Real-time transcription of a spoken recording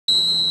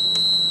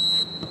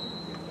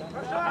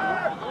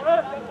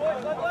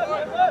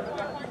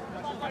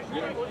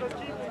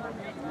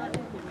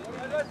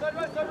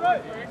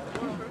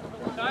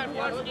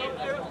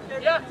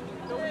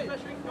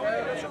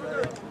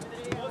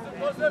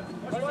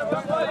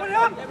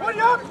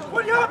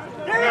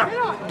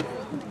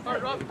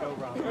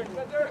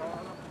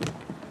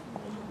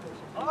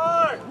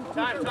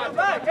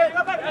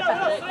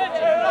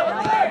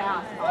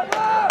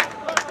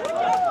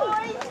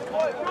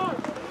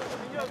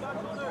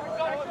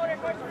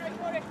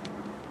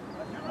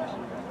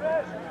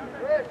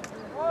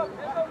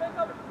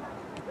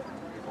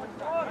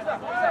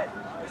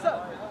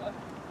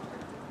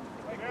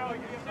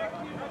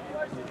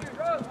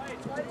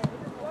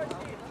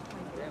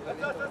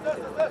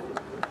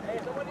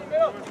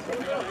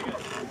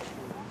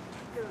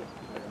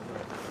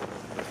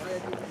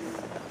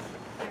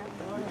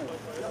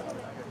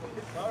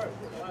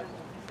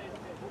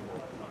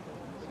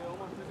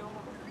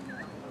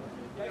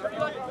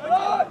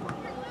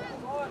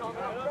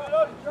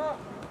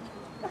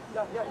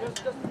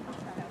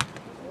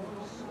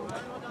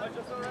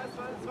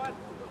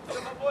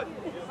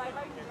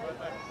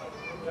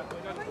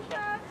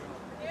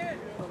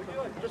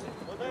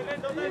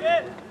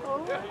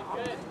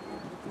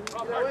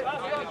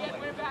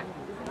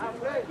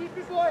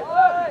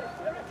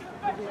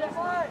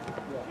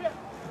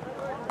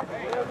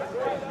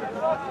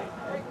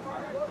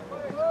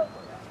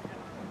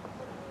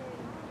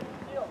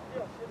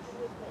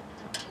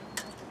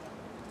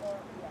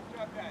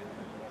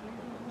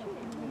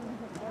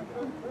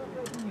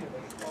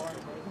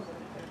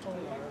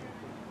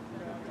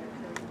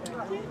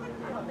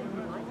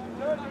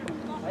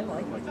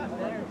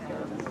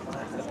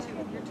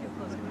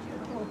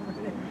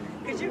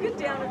Could you get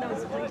down in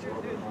those bleachers?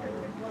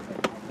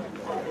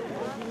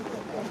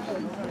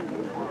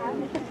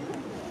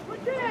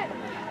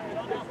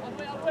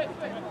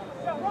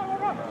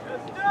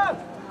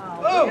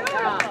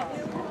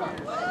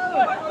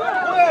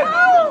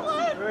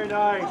 Very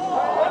nice.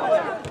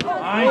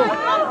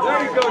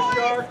 There you go,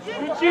 Shark.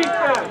 Good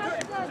defense.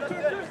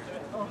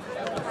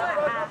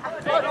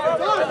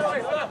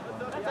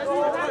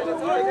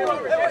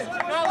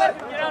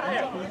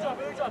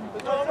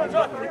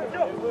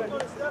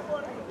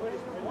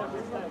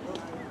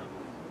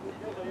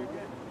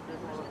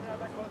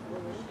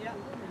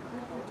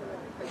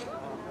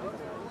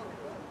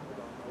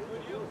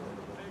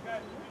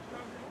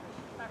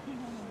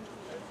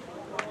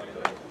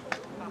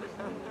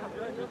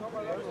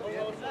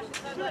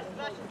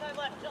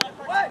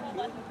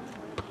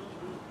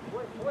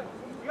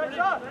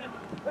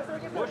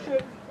 Push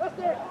it.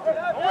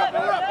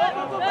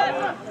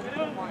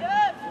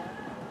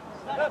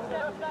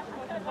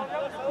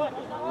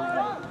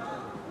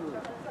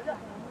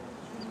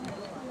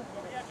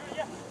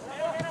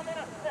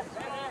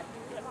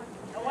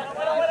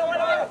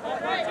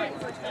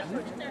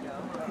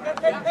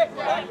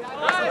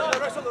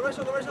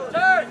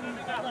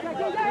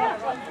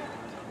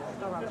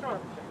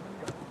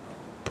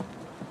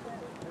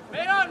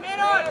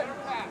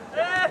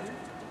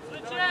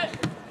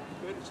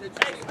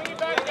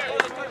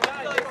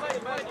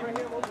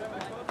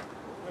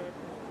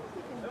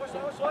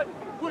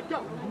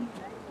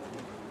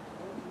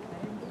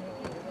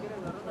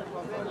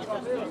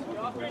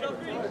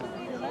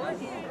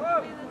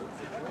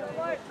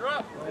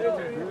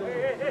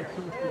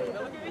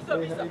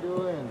 How you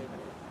doing?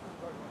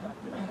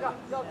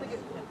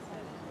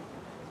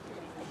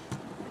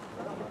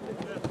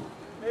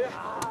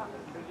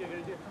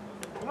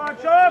 Come on,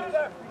 Chuck!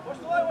 What's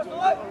the light? What's the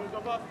light?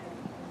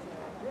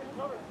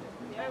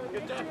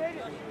 Good job.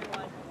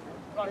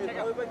 Right, check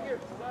out. Back here.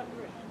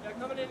 Yeah,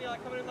 coming in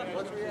left.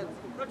 Watch your hands.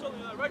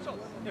 Right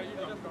shoulder. Yeah, you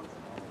just go.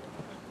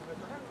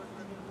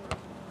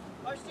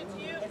 Push it to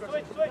you.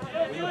 Switch.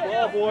 Win the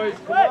ball, boys.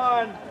 Come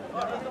on.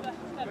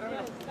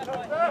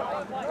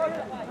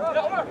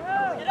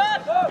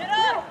 Get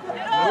up.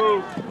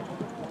 Move.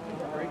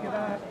 Break it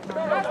up.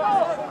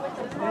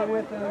 Stay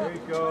with them. There you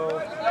go.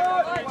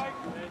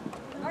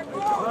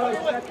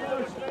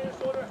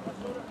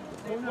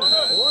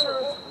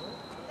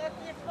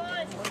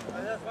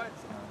 That's fine.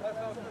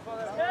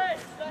 Okay.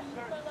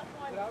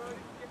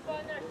 You're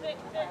fine there. Sit.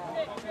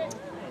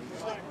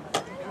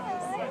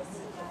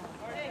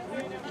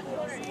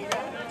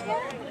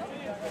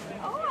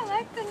 Oh, I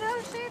like the No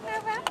Shave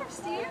November,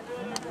 Steve.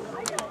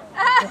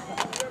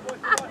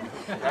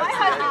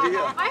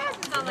 My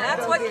husband's on that.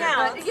 That's what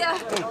counts. Yeah.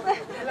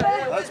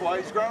 That's why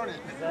he's grown it.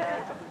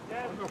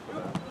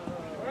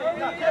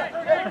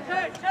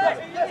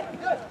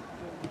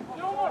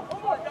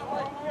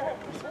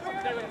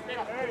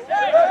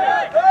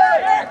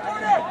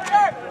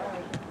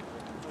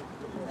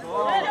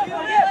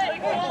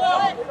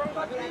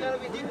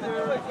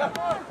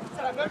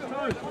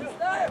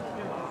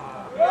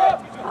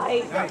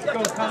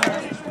 Go,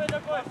 Connor.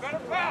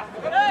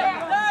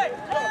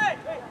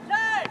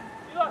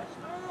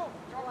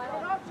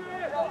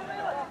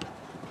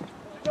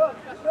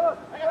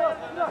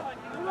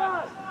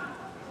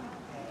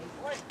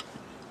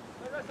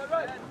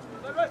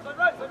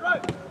 Right.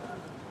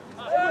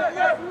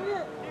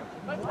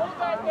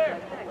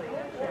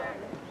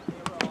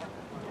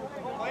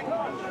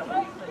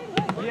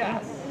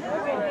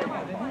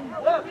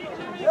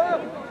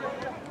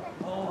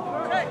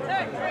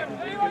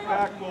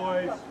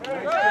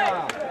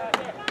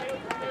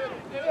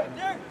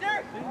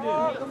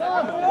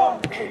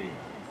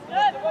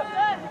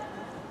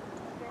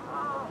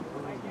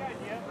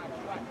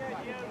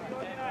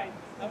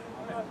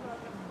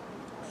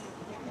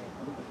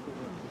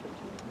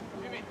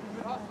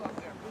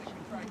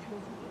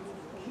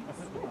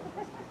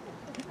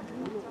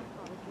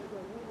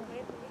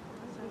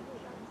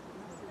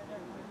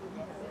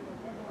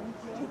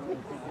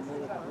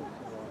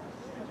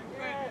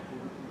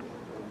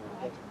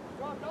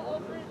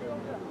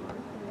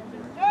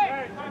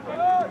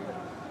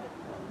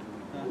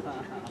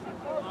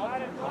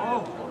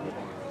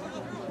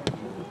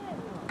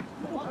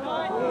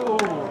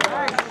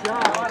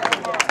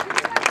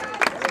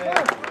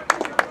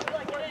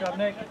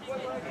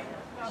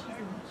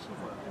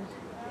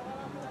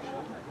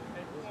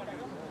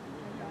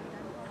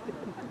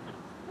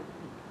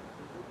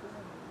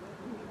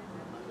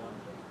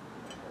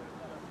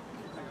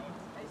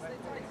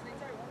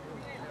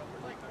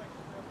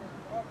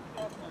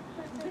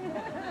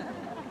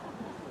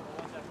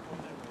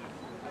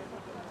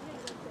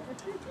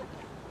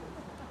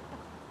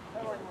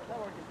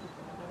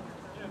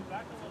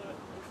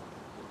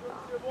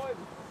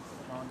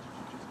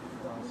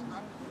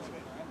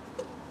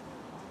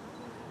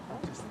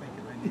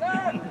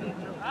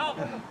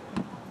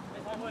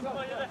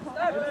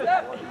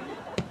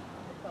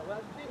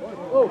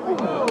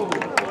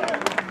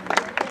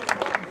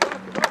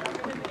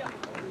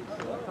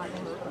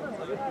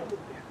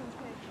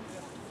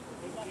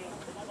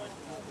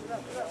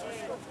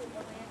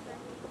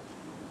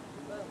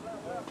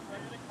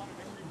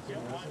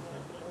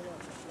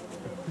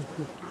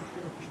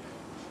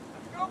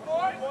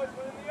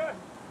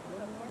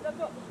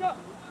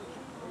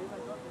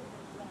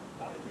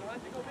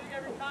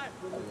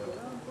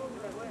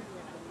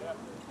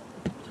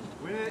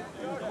 Win it.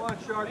 Come on,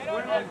 Sharks.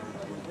 Win it.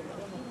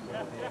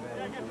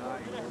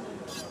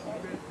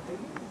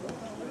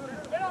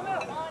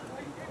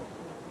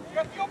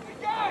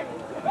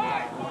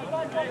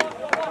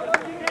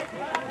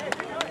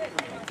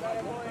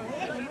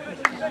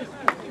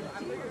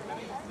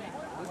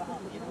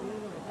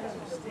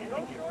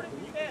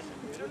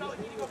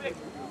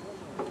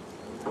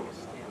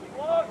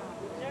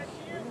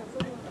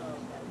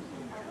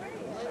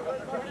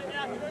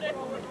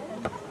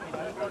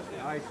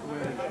 Nice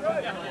win.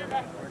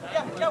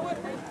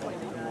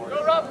 Go,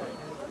 Rob.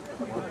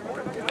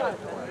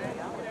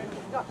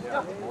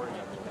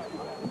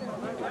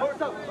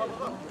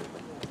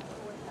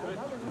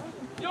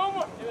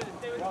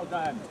 Well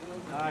done.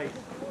 Nice.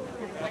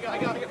 I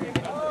got it.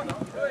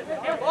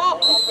 Ball.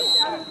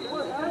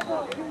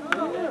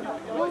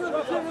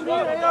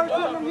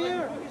 Him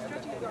here.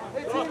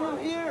 It's him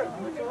here.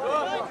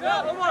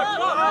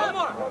 One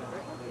more.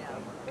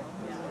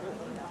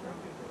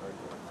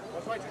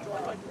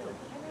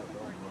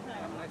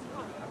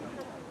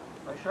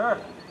 Sure.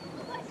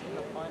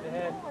 Find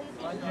ahead.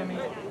 Find Jimmy.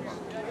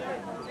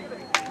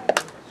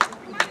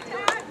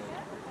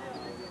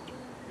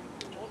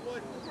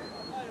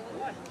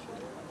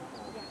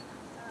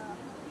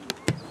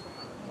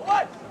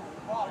 What?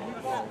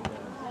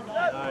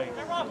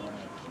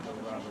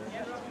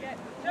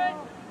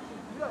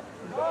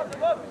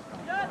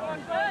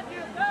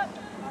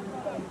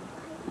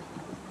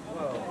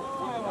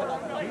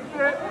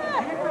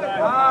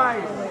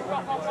 Nice.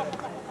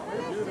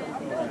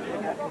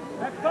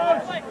 Let's go.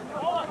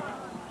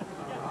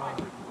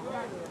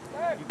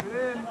 Keep it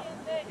in.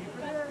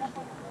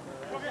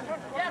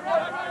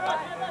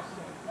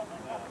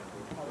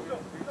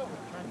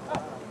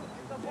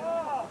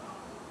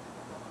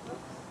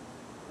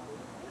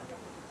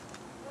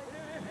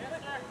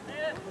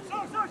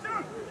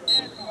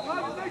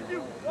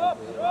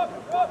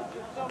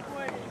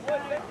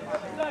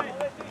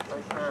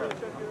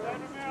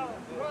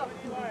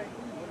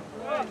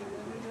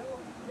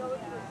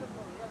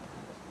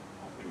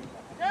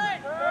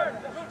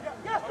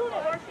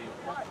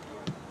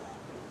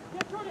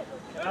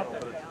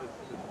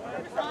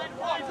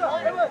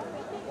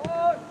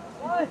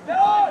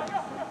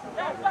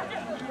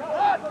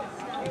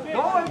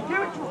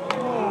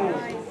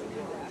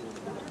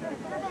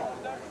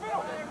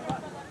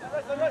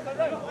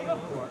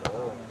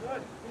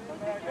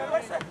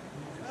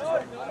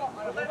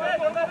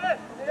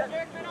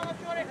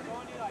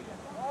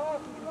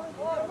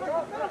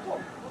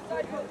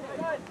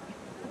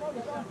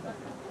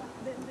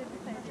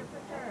 Thank you.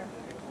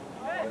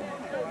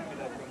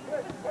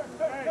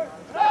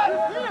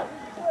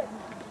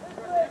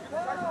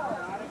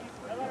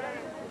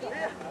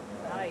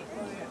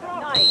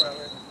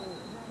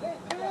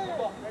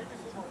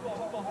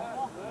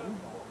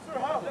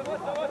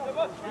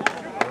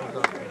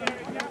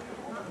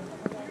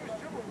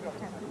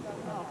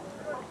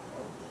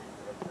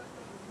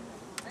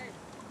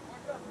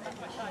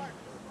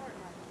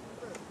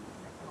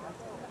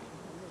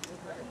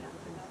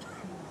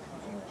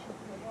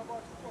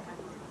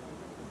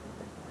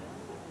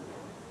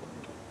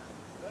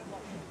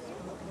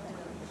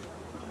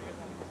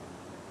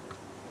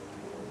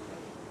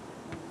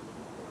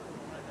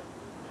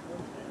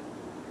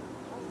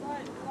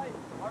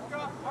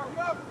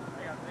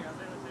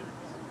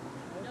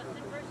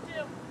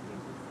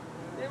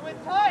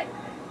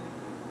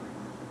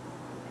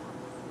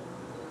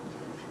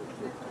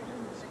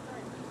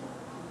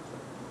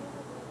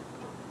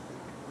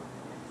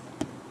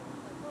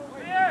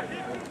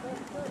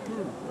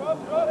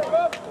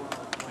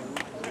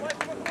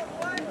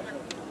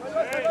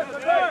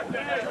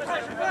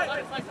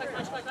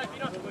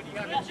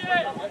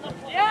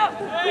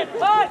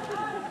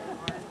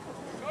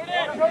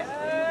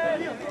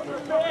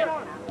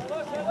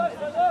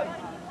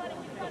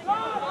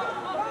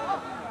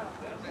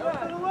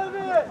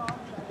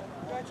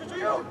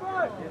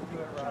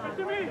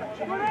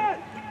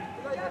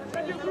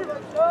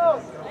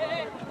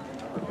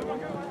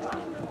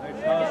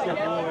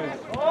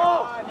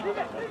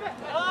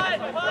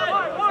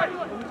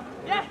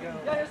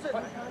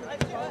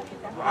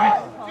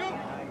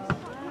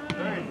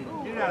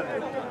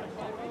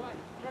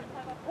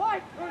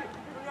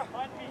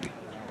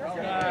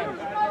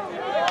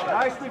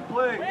 Nicely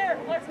played.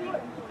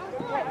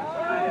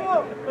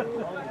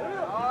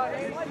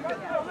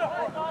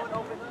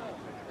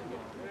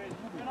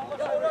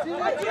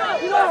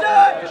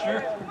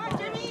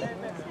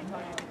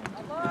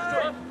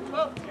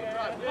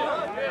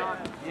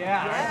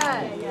 Yeah.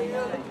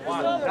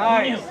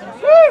 Nice.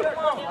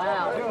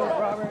 Wow. Go,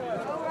 Robert.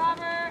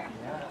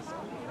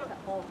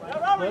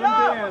 Let him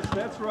dance.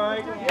 That's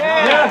right.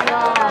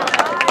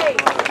 Yeah.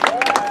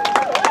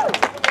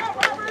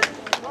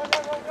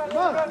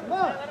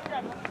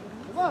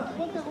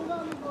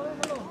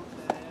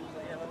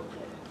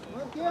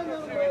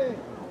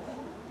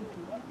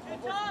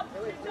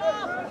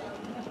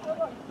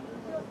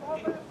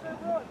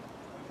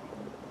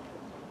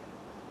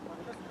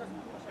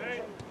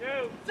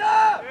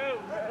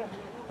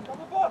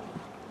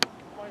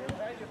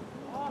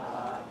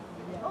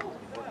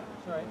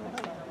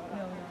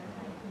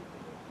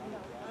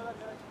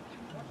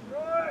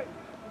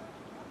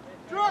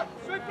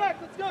 Straight back,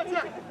 let's go,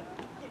 Jack.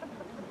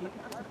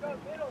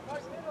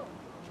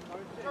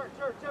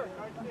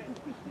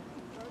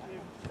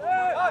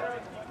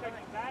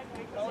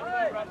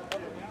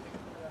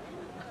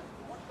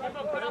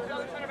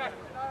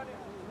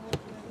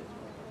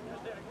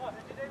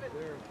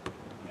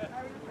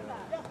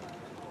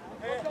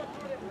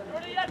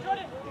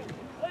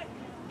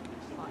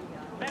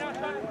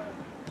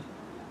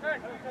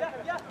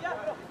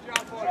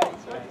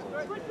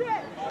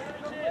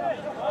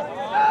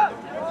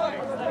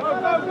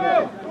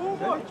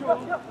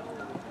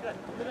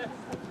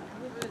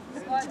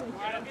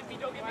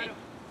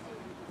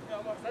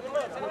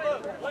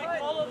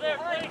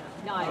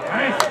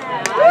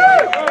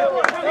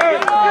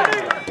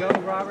 Go,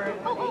 Robert.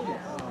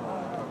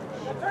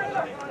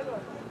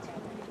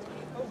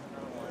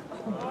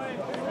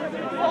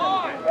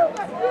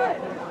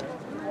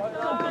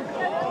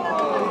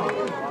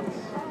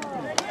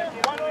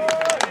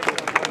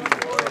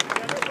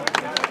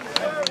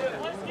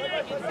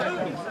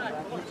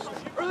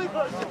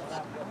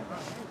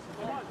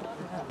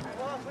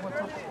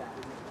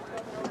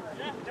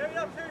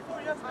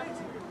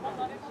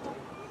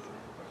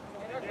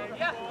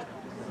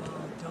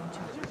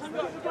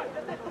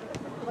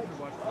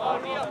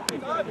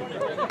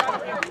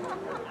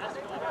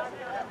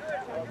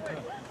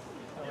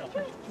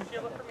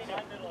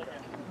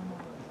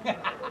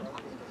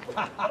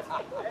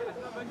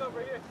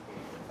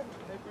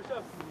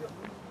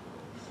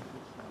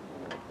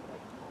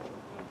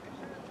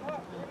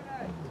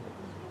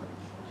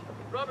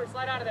 Robert,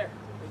 slide out of there.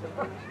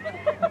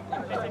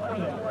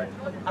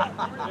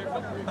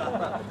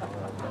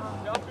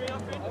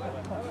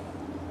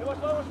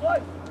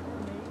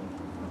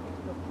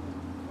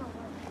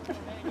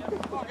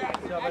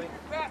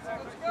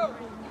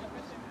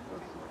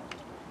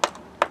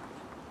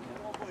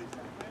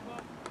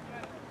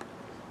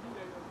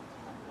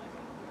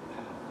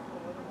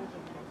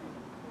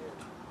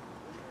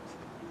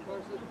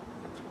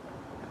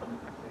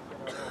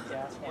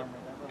 Gas hammer,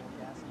 that little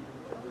gas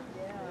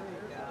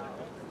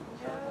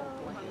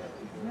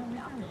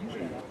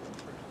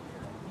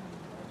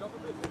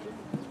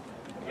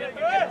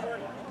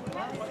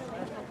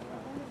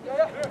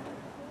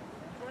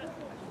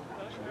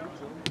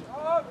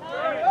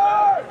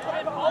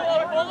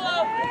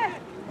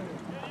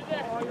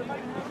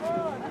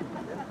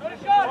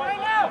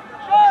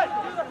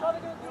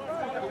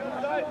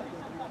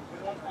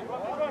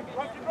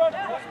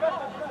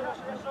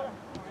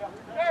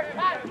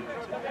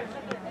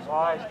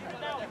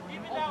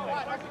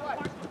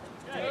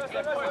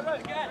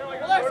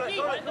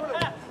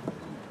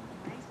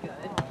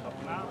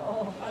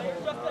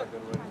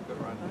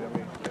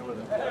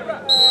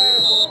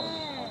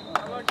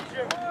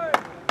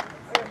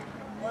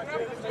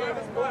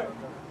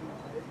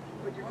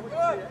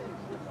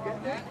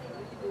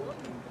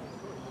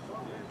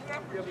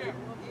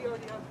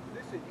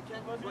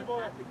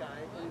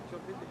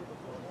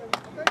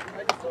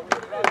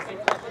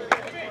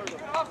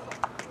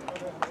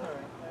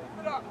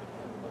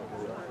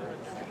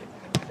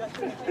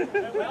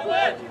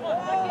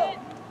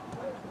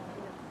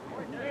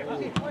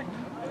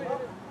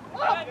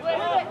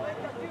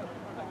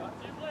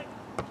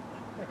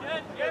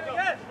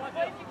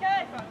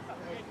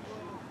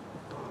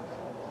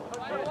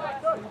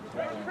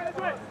Nice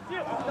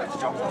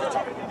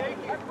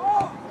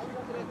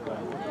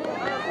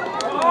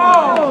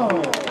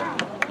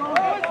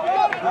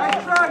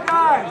shot,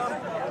 guys.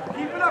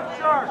 Keep it up,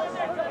 Sharks.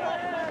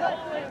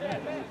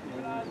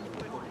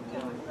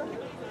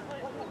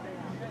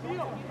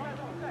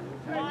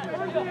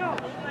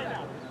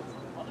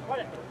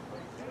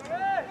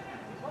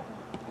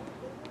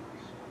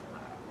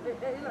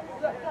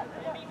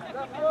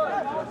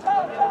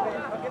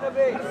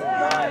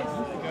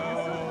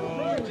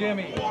 Go,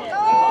 Jimmy.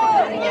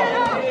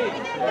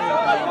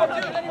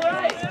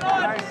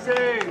 Nice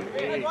save.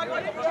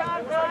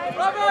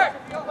 Robert!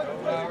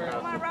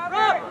 Come on,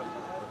 Robert.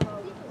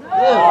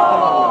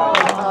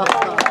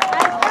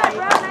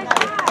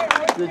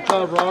 Good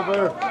job,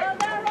 Robert.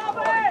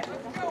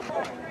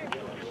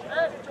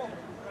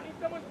 Need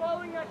someone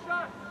following that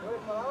shot.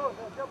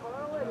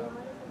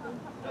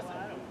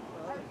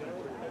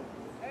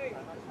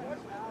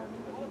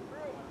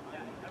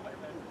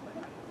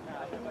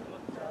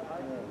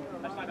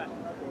 That's my bad.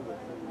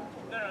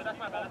 No, that's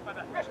my bad. That's my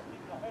bad.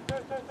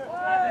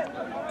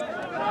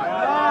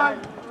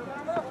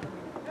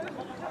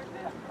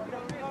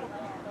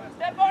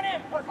 Step on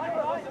him. Go, let's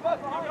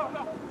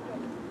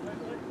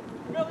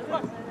go.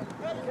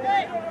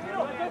 Hey!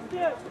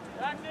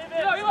 Back,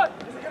 David. Go, you look.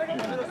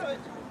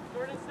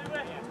 Sort it, stay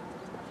away.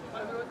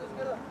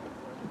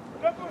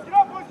 Get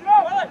up, push it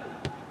up.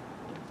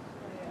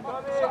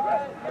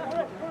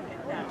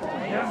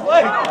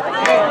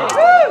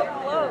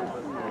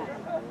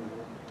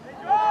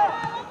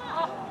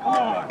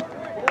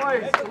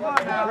 Boys, come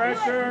on now.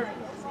 Pressure.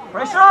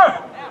 Pressure!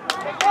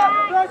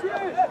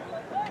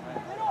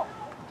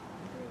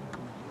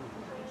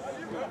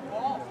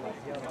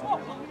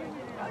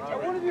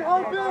 One of you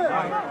help in.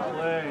 Nice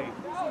play.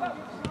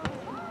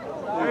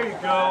 There you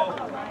go.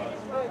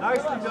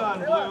 Nicely done,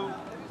 Blue.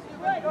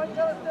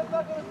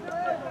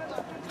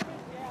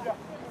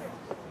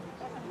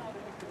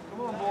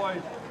 Come on,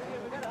 boys.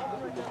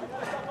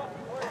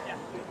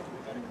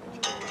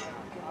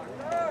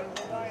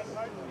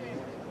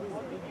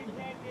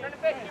 Turn the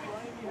face.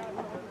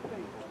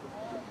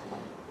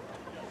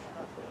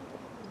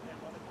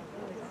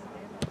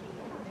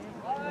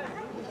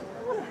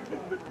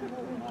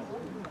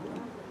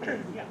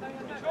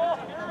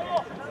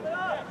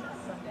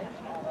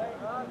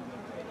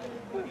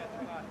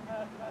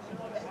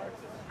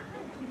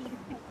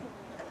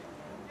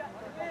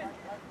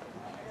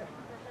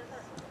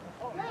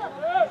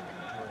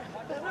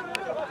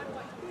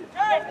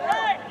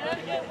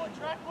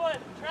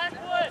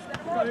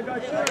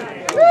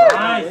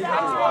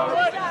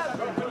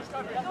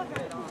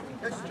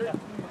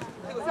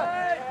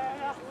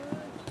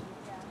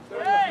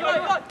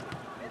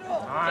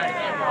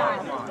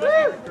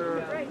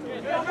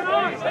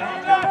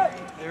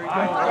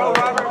 Go,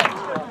 Robert.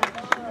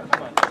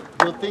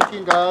 Good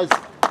thinking, guys.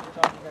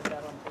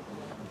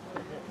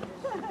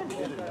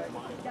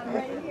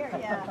 Right here,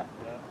 yeah.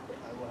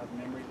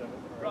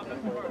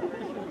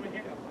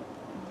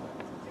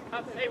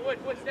 Hey, Wood,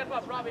 step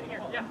up. Robin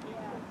here. Yeah.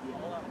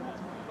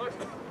 Push.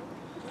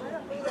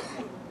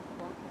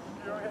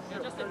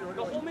 Justin,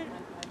 go hold me.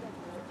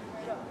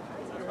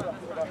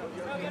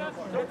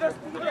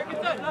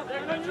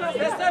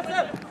 Step.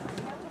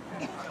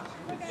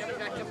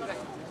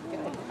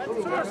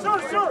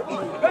 Sir.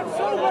 That's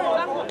so well.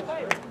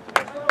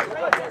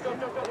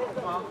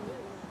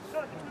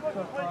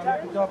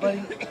 Good job,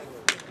 buddy.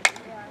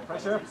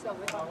 Pressure.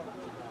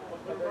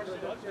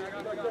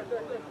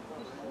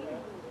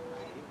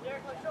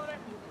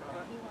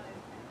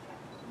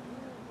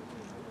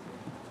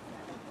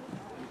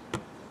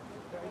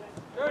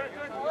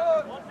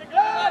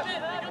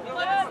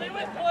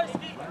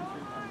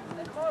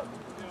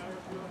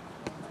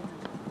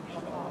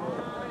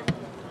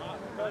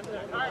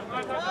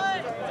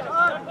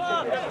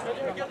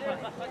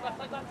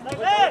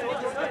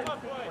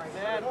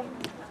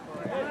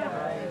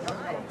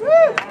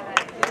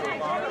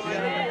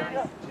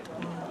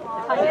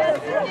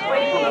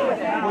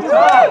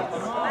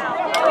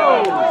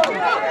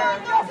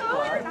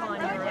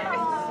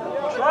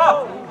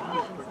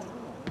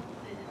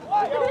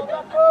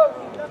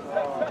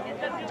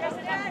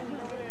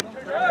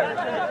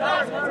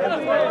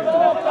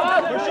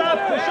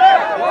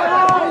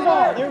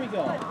 There we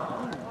go.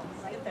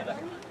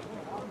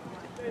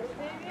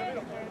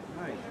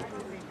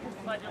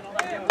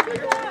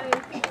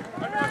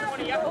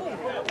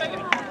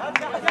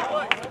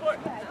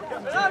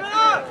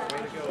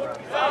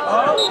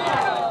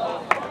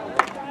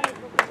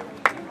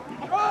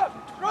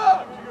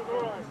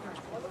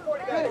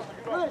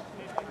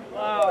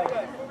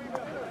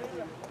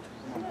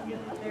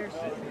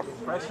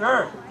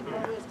 Pressure.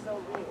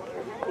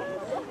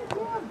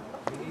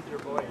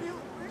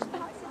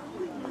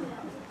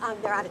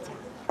 They're out of town.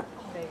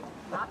 Hey,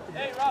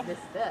 Rob. This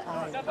Step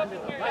up in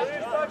here.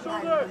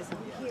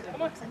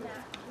 Come on.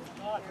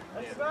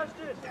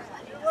 Sebastian.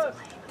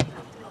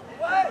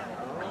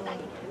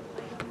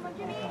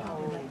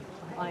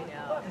 I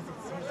know.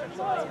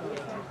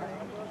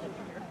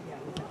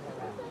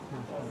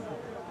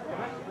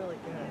 Really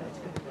good.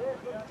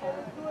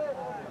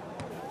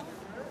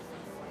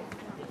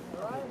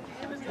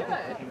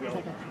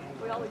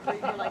 all agree.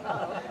 You're like,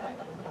 oh.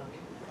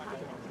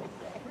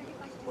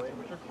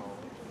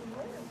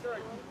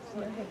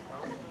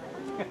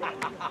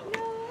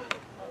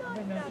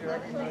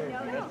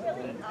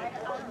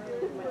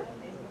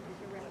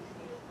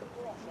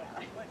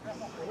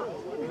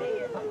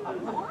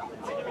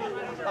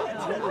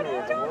 What are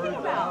you talking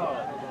about,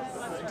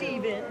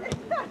 Steven? I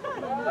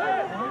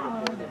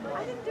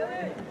didn't do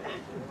it.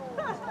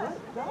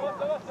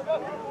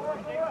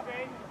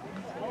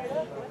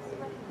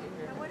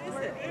 What is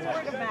it? It's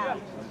word of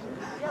mouth.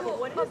 Yeah, but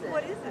what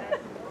is it?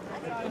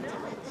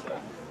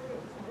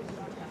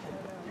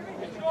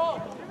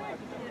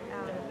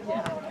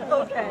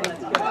 Okay.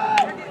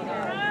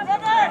 I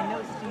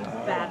know Steve's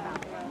bad.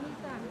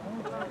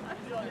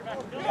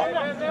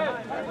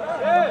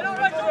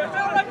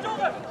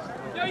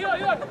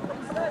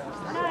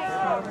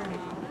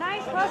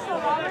 Nice hustle,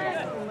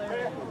 Robert.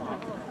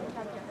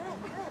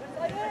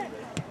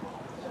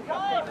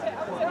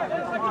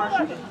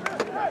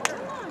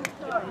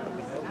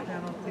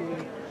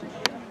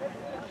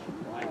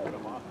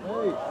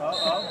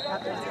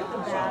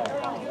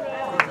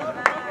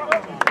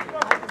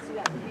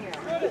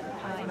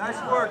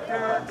 Nice work,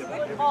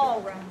 Derek.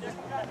 All right.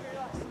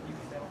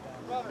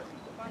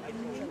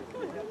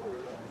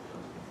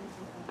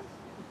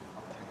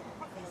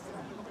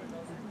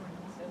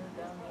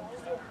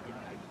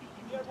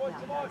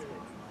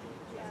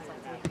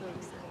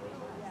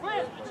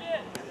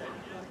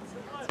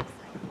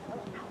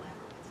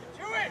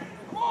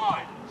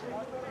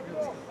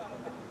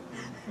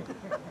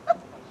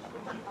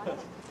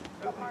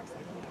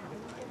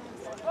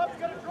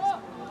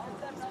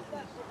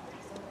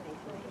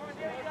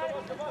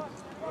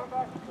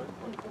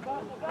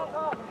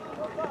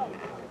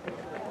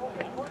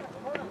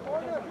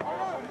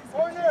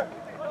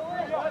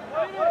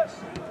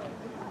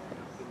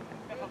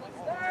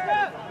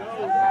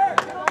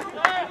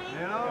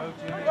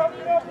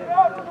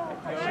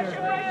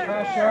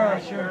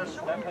 Pressure.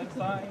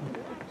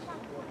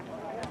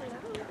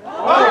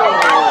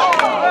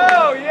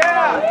 Oh,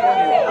 yeah!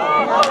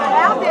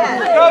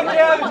 Go,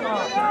 Kevin!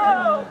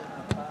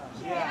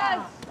 Yes!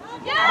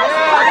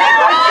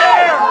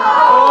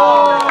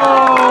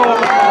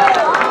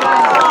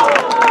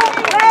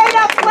 Way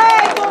to play,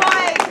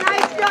 boys!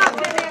 Nice job,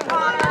 Jimmy and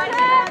Connor.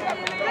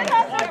 Good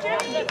hustle,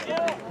 Jimmy.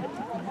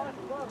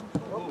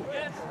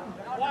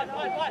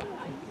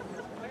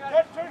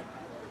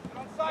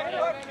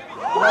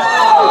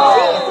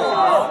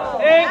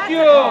 Thank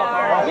you.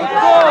 Good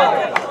goal.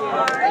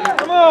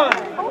 Come on.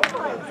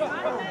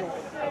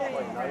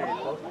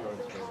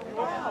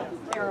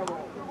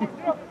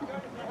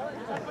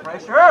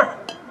 Pressure!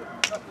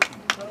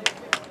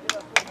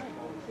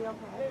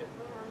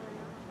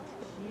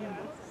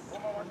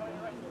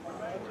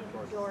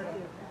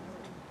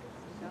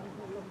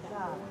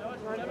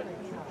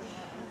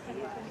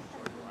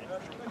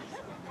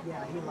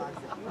 Yeah, he loves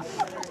it.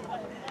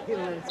 He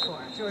lives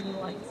for it. Jordan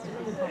likes it.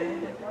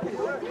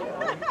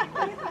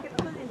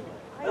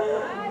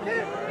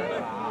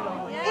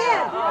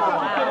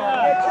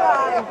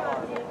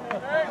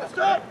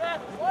 Stop.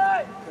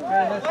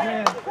 Okay, let's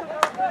win.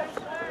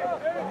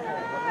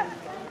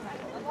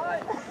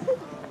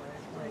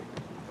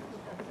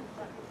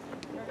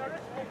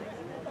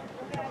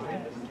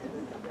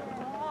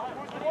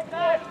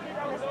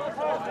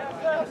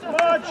 Come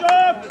on,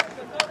 Chuck.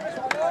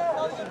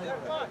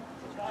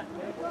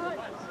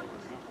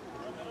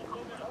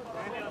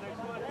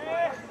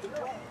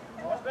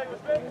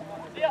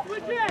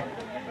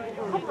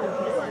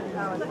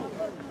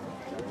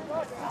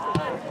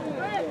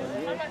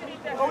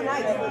 Oh,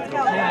 nice. Let's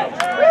go.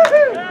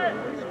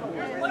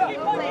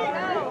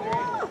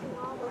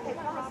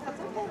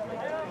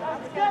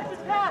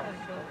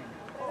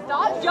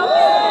 Stop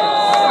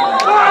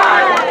jumping!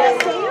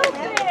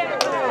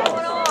 What's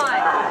going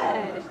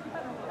on?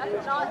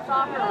 That's not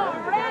soccer.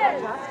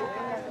 What's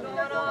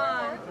going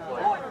on?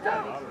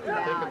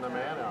 Taking the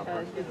man out.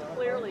 It's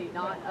clearly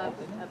not up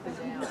and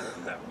down. Is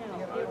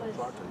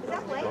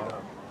that play?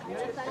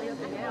 It's up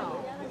and down.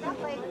 Is that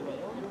play?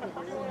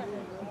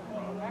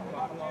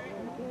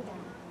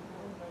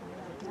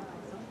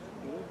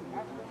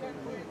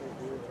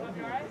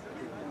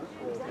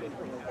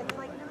 It's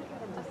like not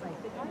even just like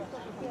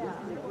yeah,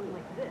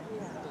 like this.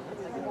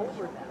 It's like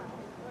over them.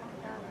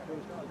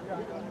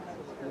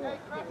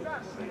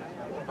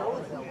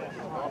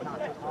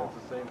 It's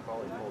the same call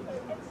he told you.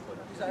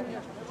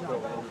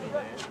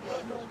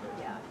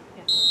 Yeah.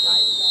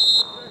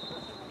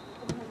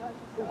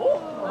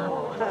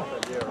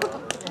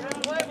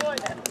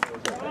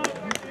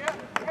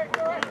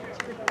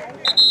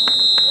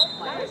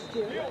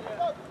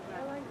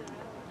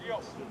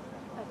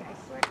 Okay, I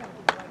swear to God,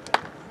 you like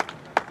that.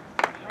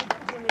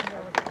 Jimmy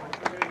Hill was like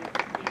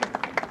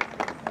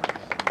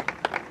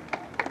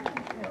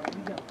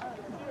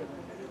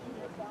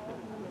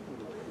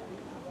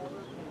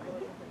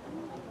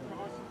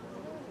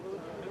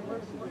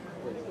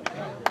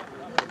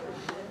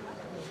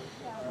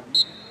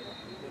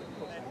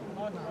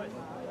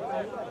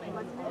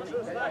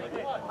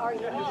Are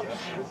you?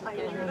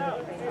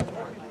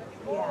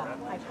 Yeah,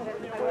 I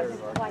couldn't, I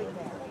wasn't quite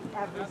there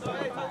every single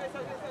time.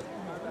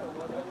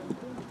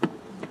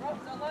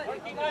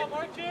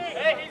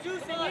 Hey,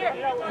 Jesus in here.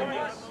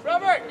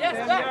 Robert,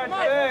 yes, back, come on.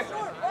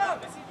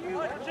 This is you.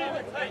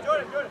 Hey,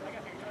 Jordan.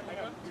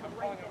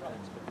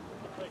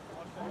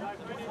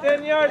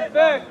 10 yards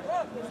back.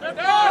 Step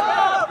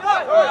down.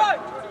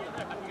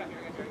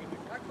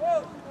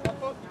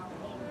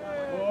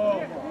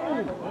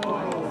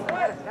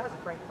 That was a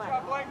great play. No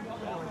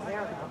one's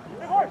there though.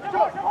 Let's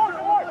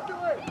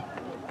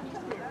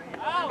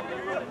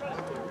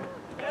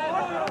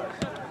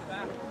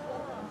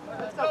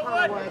go,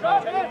 Connor. Go,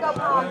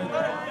 Connor.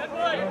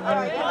 All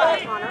right, good luck,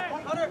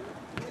 Connor.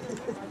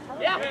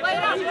 Yeah, play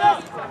it out.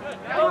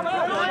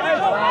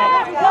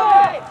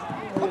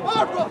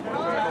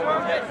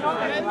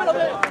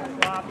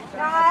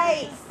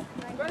 Nice.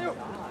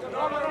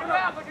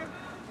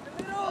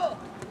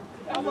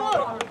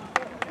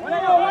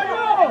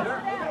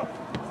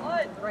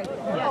 Great.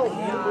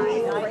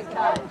 Yes. Great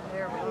cut.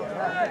 There we go.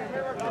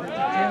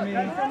 Jimmy.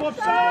 From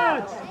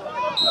offsides.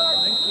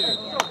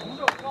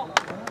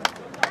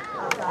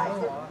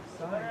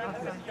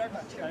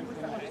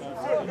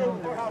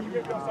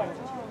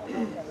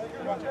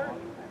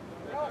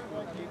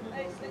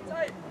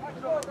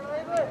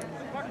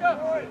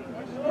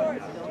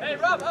 Hey,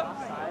 Rob, up.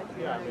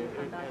 Yeah, I mean,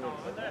 and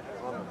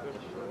it's on the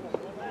finish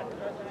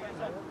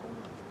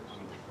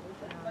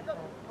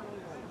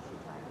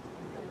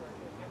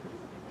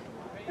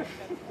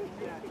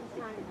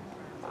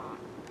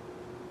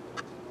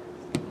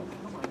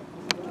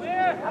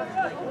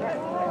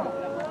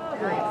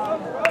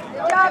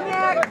Good job,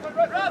 Nick.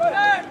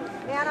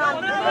 Man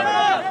on.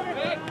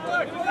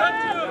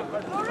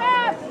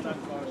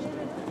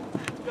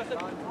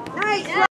 Nice.